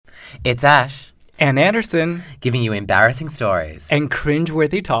It's Ash, and Anderson, giving you embarrassing stories and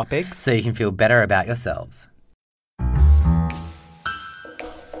cringeworthy topics so you can feel better about yourselves.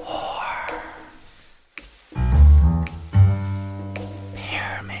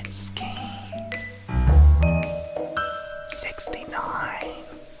 Pyramid scheme. 69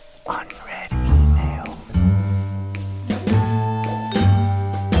 unread emails.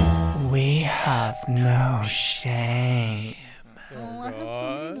 We have no shame.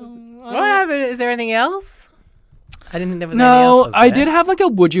 What happened? Is there anything else? I didn't think there was anything else. No, Was I there? did have like a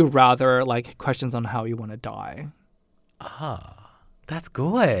would you rather, like questions on how you want to die. Oh, that's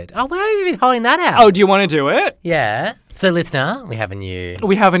good. Oh, where have you been holding that out? Oh, do you want to do it? Yeah. So, listener, we have a new...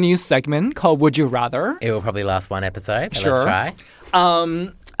 We have a new segment called Would You Rather. It will probably last one episode, but Sure. let's try.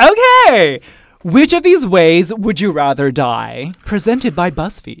 Okay. Which of these ways would you rather die? Presented by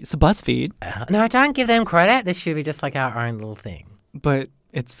BuzzFeed. So BuzzFeed, No, don't give them credit. This should be just like our own little thing. but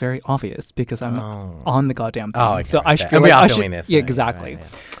it's very obvious because I'm on the goddamn thing. Oh, okay, so right, I fair. feel And we like are I filming should, this, Yeah, so, exactly. right,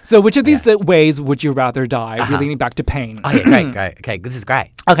 So which of these ways would you rather die? Relating back to pain. Oh, yeah, great. Okay, this is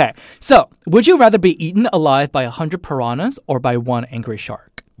great. Okay. So would you rather be eaten alive by 100 piranhas or by one angry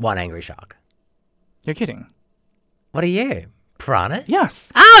shark? One angry shark. You're kidding. What are you? Piranha?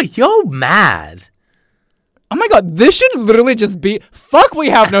 Yes. Oh, you're mad. Oh my god, this should literally just be fuck. We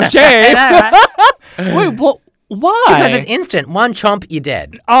have no shame. Wait, what? Why? Because it's instant. One chomp, you're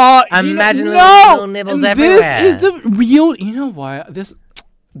dead. Imagine no, little nibbles everywhere. This is the real. You know why? This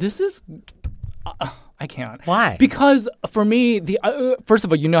is. I can't. Why? Because for me, the first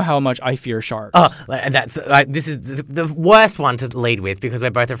of all, you know how much I fear sharks. Oh, that's this is the worst one to lead with because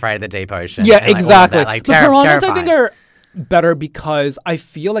we're both afraid of the deep ocean. yeah, and, like, all of exactly. that, like, The piranhas, I think, terrifying. are better because I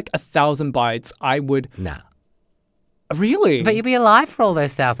feel like 1,000 bites, I would Nah. really. But you'd be alive for all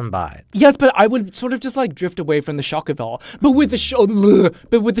those 1,000 bites. Yes, but I would sort of just like drift away from the shock of it all. But with the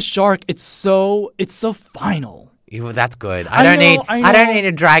shark, it's so final. That's good. I I know. don't need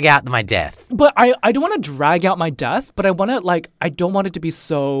to drag out my death. But I don't want to drag out my death, but I want to I don't want it to be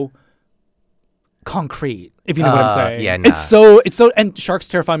so concrete, if you know what I'm saying. yeah, no. It's so and sharks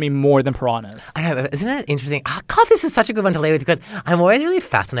terrify me more than piranhas. I know, but isn't it interesting? Oh, God, this is such a good one to lead with because I'm always really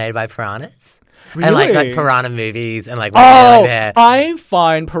fascinated by piranhas. And like Really? piranha movies and like when they're like there. I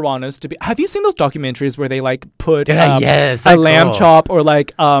find piranhas to be. Have you seen those documentaries where they like put Yeah, so a lamb cool. chop or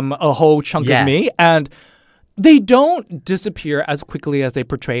like a whole chunk Yeah. of meat, and they don't disappear as quickly as they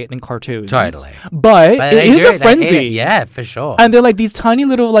portray it in cartoons. Totally. But But it they is do, a they eat frenzy. it. Yeah, for sure. And they're like these tiny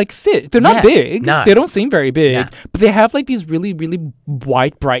little like fish. They're not Yeah, big. no. They don't seem very big. Yeah. But they have like these really, really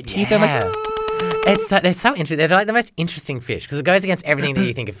white, bright teeth. They're Yeah. like, They're so interesting. They're like the most interesting fish because it goes against everything that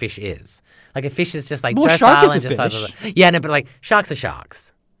you think a fish is. Like a fish is just like Well, a docile shark is and a just like, fish. yeah, no, but like sharks are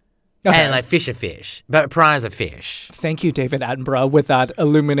sharks. okay. And like fish are fish. But piranhas are fish. Thank you, David Attenborough, with that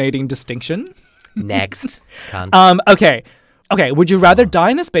illuminating distinction. Next. Cunt. Okay. Would you rather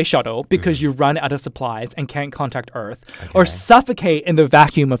die in a space shuttle because you run out of supplies and can't contact Earth, or suffocate in the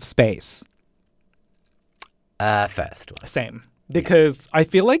vacuum of space? First one. Same. Because I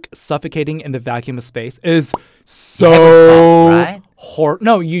feel like suffocating in the vacuum of space is have so a cough, right?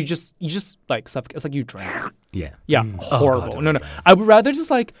 No, you just like suffocate. It's like you drown. Yeah. Yeah, Oh, horrible. God, No. I would rather just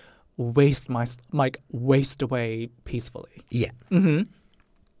like waste away peacefully. Yeah.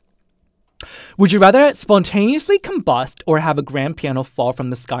 Would you rather spontaneously combust or have a grand piano fall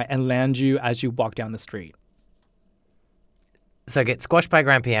from the sky and land you as you walk down the street? So get squashed by a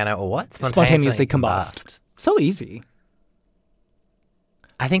grand piano or what? Spontaneously combust. So easy.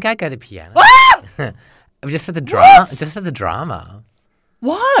 I think I'd go the piano. Just for the drama. Just for the drama.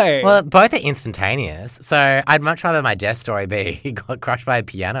 Why? Well, both are instantaneous, so I'd much rather my death story be he got crushed by a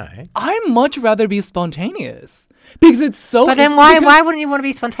piano. I'd much rather be spontaneous because it's so. But then because- why wouldn't you want to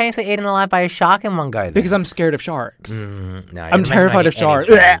be spontaneously eaten alive by a shark in one go? Then? Because I'm scared of sharks. No, I'm terrified of sharks.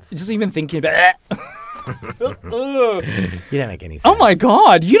 Just even thinking about. You don't make any sense. Oh my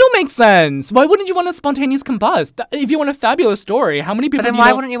god, you don't make sense. Why wouldn't you want a spontaneous combust? If you want a fabulous story, how many people? But then do you why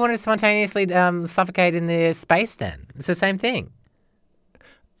know- wouldn't you want to spontaneously suffocate in the space? Then it's the same thing.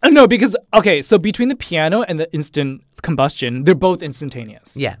 No, because okay, so between the piano and the instant combustion, they're both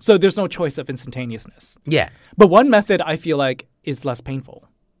instantaneous. Yeah. So there's no choice of instantaneousness. Yeah. But one method I feel like is less painful.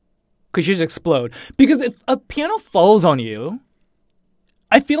 Because you just explode. Because if a piano falls on you,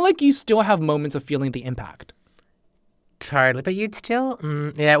 I feel like you still have moments of feeling the impact. Totally, but you'd still,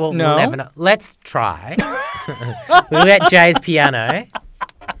 yeah. Well, No? we'll never know. Let's try. We'll get Jay's piano.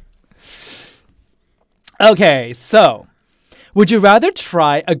 Okay, so would you rather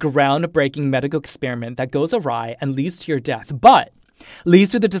try a groundbreaking medical experiment that goes awry and leads to your death, but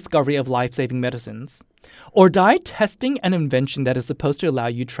leads to the discovery of life-saving medicines, or die testing an invention that is supposed to allow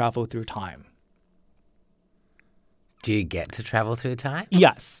you travel through time? Do you get to travel through time?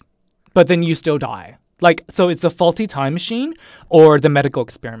 Yes, but then you still die. Like, so it's a faulty time machine or the medical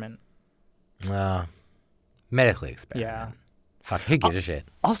experiment. Medical experiment. Yeah. Fuck, who gives a shit?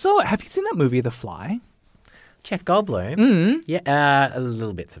 Also, have you seen that movie, The Fly? Jeff Goldblum? Yeah, a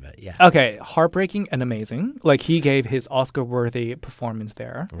little bits of it, yeah. Okay, heartbreaking and amazing. Like, he gave his Oscar-worthy performance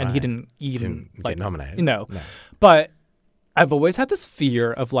there, and he Right. didn't even Get nominated. No. But I've always had this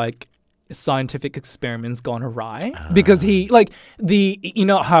fear of like scientific experiments gone awry because he like you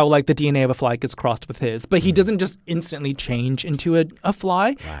know how like the DNA of a fly gets crossed with his, but he doesn't just instantly change into a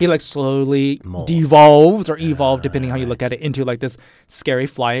fly. He like slowly Morphs. devolves or evolve depending how you look at it into like this scary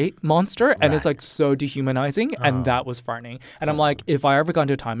fly monster, and it's like so dehumanizing, and that was frightening. And I'm like, if I ever got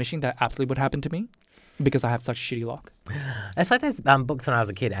into a time machine, that absolutely would happen to me because I have such shitty luck. It's like those books when I was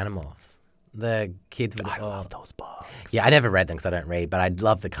a kid, Animorphs. The kids would. I love those books. Yeah, I never read them because I don't read, but I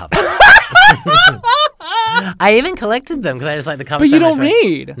love the cover. I even collected them because I just like the cover. But so you much don't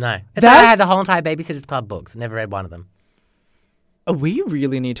read. No, it's like I That's- had the whole entire Babysitters Club books. Never read one of them. We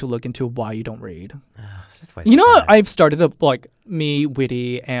really need to look into why you don't read. It's just wasting You know, time. I've started me,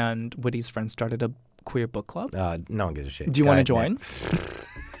 Witty, and Witty's friends started a queer book club. No one gives a shit. Do you want to join?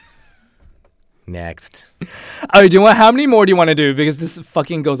 Next. Oh, do you want? How many more do you want to do? Because this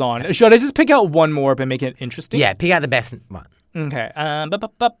fucking goes on. Should I just pick out one more but make it interesting? Yeah, pick out the best one. Okay.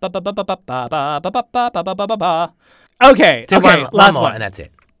 Okay. Do Okay. one Last more, one. and that's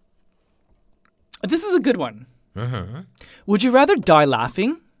it. This is a good one. Would you rather die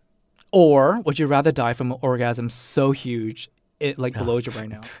laughing, or would you rather die from an orgasm so huge it like blows your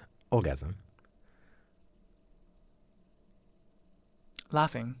brain out? Orgasm.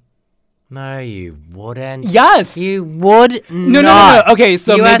 Laughing. No, you wouldn't. Yes. You would No. not. Okay,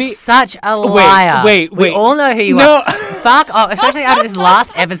 so you maybe are such a liar. wait. We all know who you No. are. Fuck off. Especially after this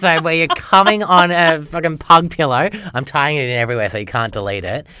last episode where you're coming on a fucking pug pillow. I'm tying it in everywhere so you can't delete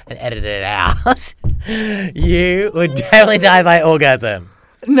it and edit it out. You would definitely die by orgasm.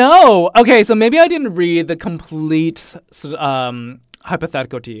 No. Okay, so maybe I didn't read the complete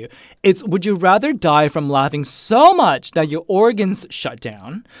hypothetical to you. It's would you rather die from laughing so much that your organs shut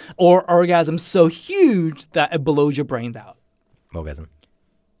down, or orgasm so huge that it blows your brains out? Orgasm.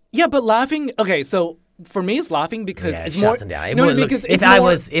 Yeah, but laughing. Okay, so for me, it's laughing because Yeah, it it's shuts more. them down. It No, would- look, because if it's I more-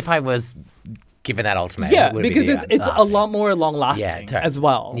 was given that ultimatum, Yeah, it would be because the it's a laughing. lot more long lasting Yeah, totally. as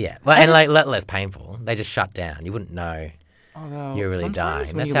well. Yeah, well, and like less painful. They just shut down. You wouldn't know. Although You're really sometimes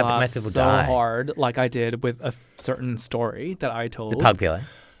dying. when That's you how laugh most people so die. hard, like I did with a certain story that I told. Pug pillow.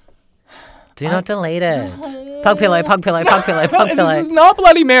 Do not delete it. Pug pillow, pug pillow, pug pillow, pug This pillow. is not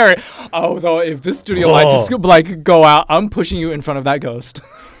Bloody Mary. Oh, though, if this studio light just like go out, I'm pushing you in front of that ghost.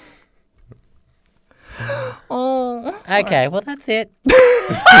 Oh, Okay, well that's it.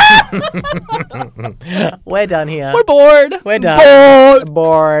 We're done here. we're bored. We're done.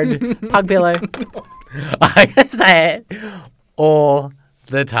 Bored. Pug pillow. I can say it all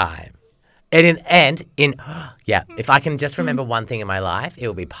the time. Yeah, if I can just remember one thing in my life, it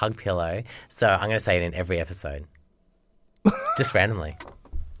will be pug pillow. So I'm going to say it in every episode. Just randomly.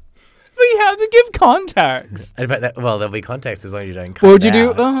 But you have to give context. Well, there'll be context as long as you don't cut What would you it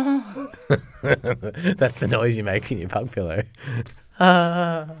do? out. That's the noise you make in your pug pillow.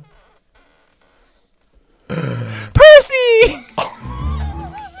 Percy!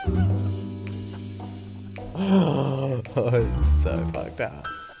 Oh, it's so fucked up.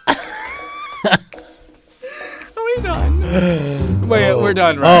 Are we done? Wait, we're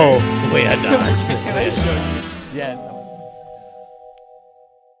done, right? Oh, we are done. Can I show you? Yes.